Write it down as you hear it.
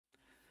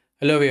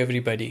Hello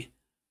everybody.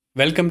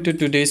 Welcome to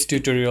today's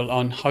tutorial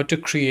on how to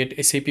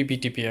create SAP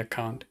BTP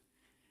account.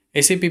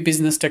 SAP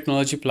Business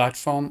Technology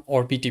Platform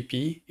or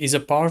BTP is a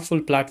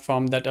powerful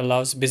platform that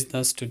allows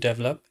business to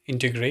develop,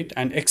 integrate,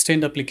 and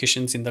extend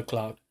applications in the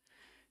cloud.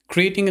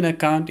 Creating an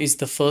account is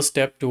the first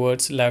step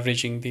towards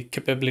leveraging the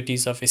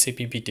capabilities of SAP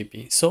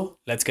BTP. So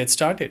let's get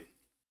started.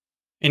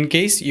 In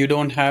case you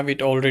don't have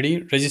it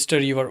already, register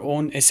your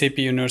own SAP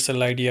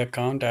Universal ID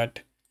account at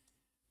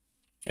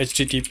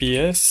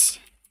https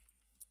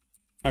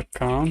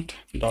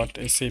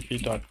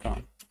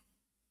account.sap.com.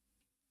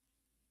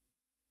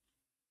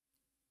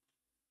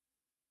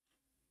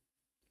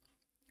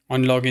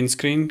 On login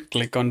screen,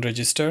 click on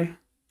register,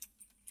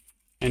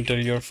 enter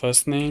your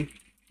first name,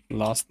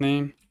 last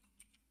name,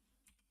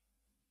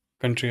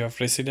 country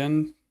of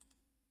residence,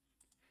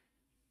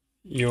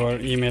 your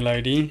email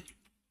ID,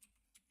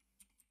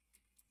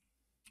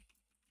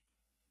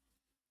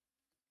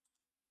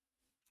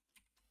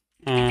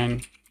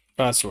 and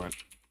password.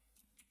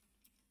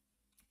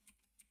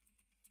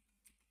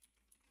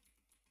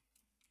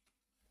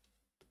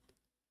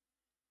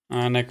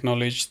 And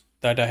acknowledge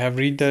that I have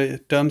read the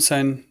terms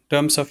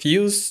of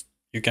use.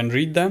 You can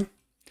read them.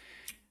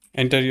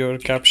 Enter your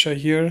captcha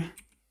here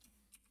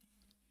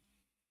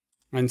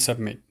and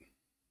submit.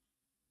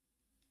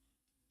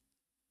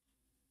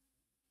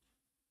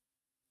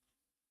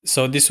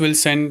 So this will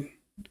send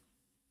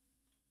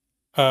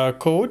a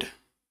code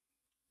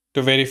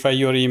to verify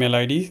your email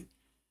ID.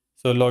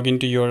 So log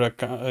into your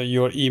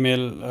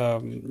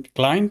email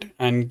client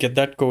and get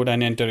that code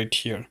and enter it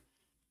here.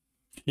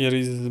 Here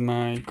is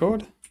my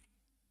code.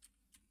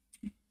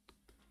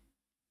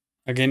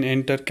 Again,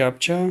 enter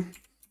captcha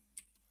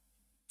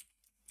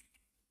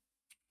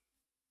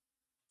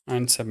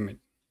and submit.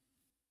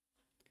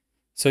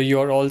 So you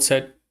are all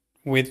set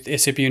with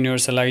SAP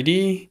Universal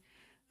ID,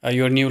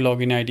 your new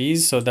login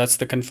IDs. So that's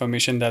the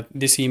confirmation that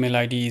this email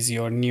ID is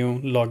your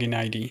new login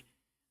ID.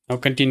 Now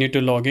continue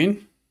to log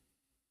in.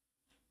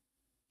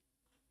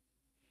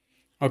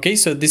 Okay,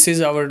 so this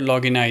is our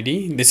login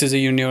ID. This is a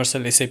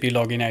universal SAP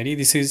login ID.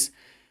 This is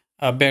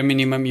a bare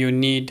minimum you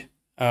need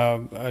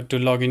to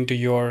log into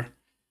your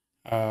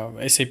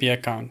SAP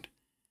account.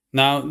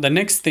 Now, the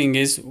next thing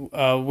is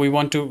we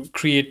want to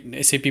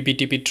create SAP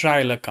BTP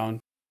trial account.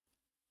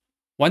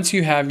 Once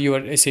you have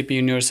your SAP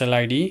Universal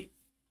ID,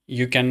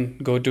 you can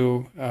go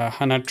to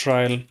HANA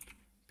trial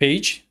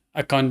page,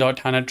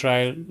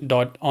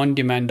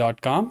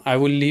 account.hanatrial.ondemand.com. I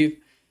will leave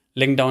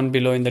link down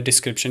below in the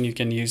description. You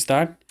can use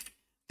that.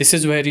 This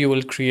is where you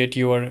will create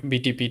your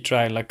BTP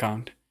trial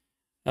account.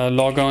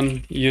 Log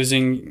on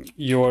using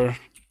your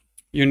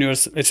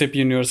SAP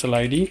Universal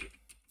ID.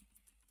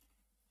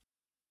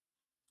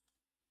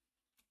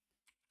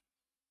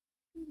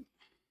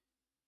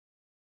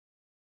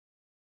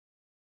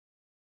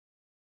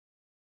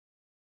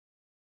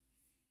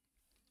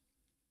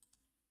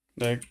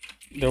 Like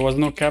there was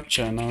no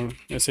captcha. Now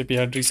SAP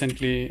had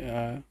recently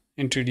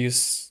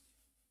introduced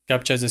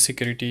captcha as a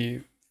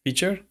security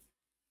feature.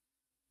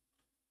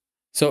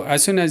 So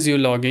as soon as you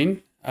log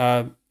in,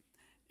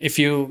 if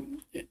you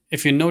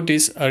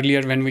notice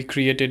earlier when we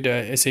created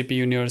a SAP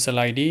Universal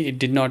ID, it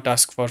did not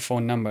ask for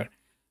phone number.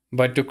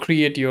 But to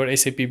create your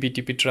SAP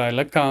BTP trial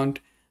account,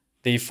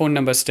 the phone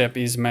number step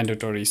is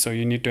mandatory. So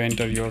you need to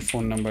enter your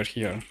phone number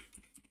here.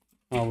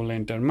 I will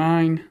enter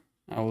mine.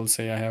 I will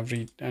say I have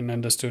read and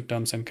understood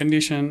terms and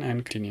condition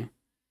and continue.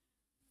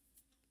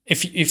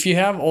 If you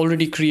have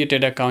already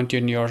created account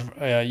in your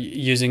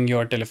using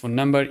your telephone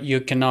number,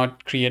 you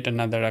cannot create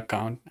another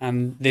account,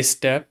 and this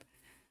step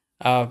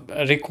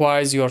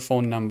requires your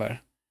phone number.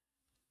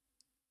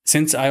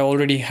 Since I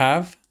already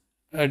have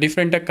a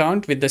different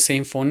account with the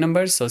same phone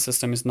number, so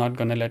system is not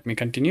going to let me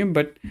continue,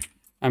 but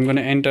I'm going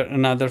to enter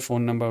another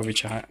phone number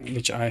which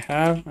I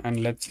have,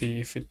 and let's see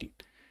if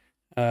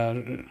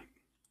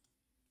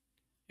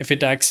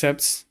it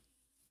accepts.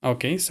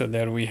 Okay, so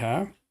there we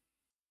have.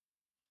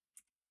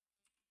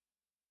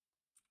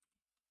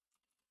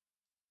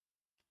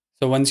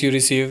 So once you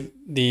receive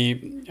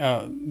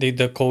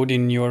the code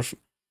in your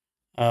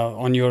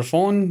on your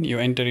phone, you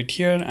enter it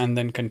here and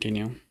then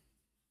continue.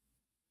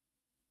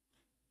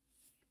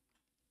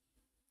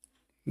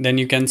 Then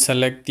you can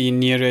select the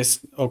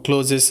nearest or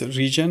closest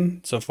region.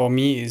 So for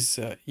me is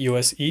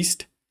US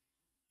East.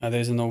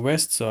 There is no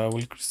West, so I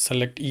will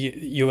select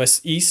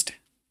US East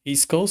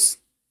Coast.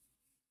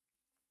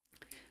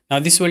 Now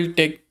this will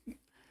take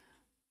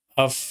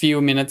a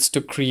few minutes to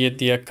create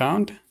the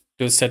account,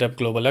 to set up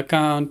global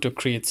account, to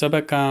create sub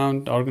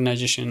account,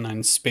 organization,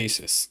 and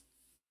spaces.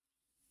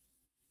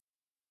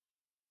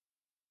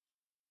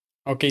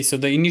 Okay, so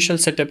the initial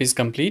setup is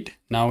complete.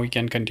 Now we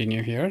can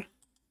continue here.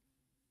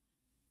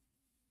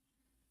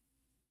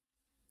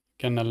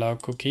 Can allow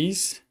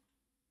cookies.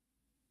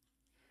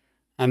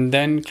 And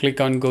then click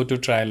on go to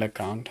trial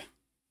account.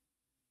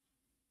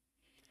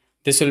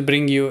 This will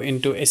bring you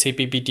into SAP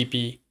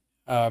BTP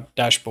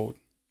dashboard.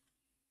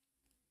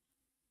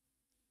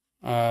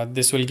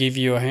 This will give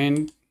you a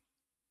hint,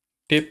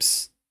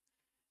 tips.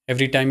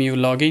 Every time you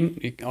log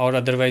in, or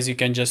otherwise you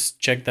can just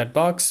check that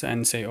box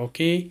and say,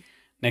 okay,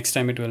 Next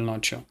time it will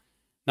not show.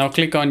 Now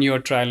click on your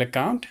trial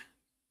account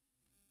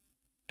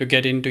to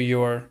get into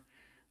your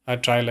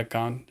trial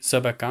account,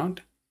 sub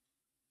account.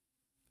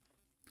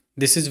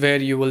 This is where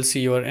you will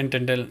see your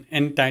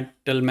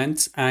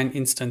entitlements and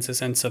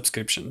instances and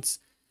subscriptions.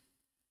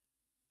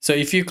 So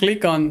if you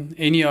click on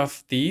any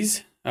of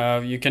these,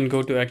 you can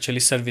go to actually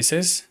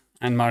services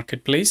and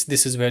marketplace.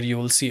 This is where you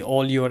will see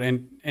all your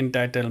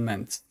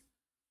entitlements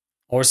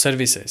or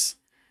services.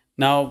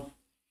 Now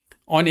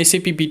on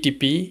SAP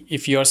BTP,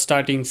 if you are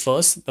starting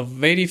first, the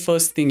very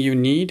first thing you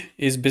need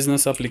is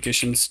Business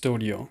Application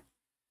Studio.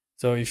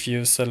 So if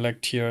you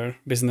select here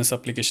Business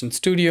Application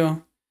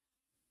Studio,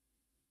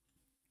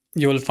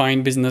 you will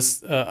find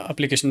Business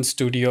Application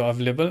Studio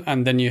available,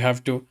 and then you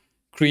have to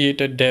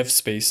create a dev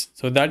space.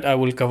 So that I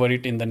will cover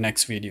it in the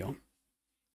next video.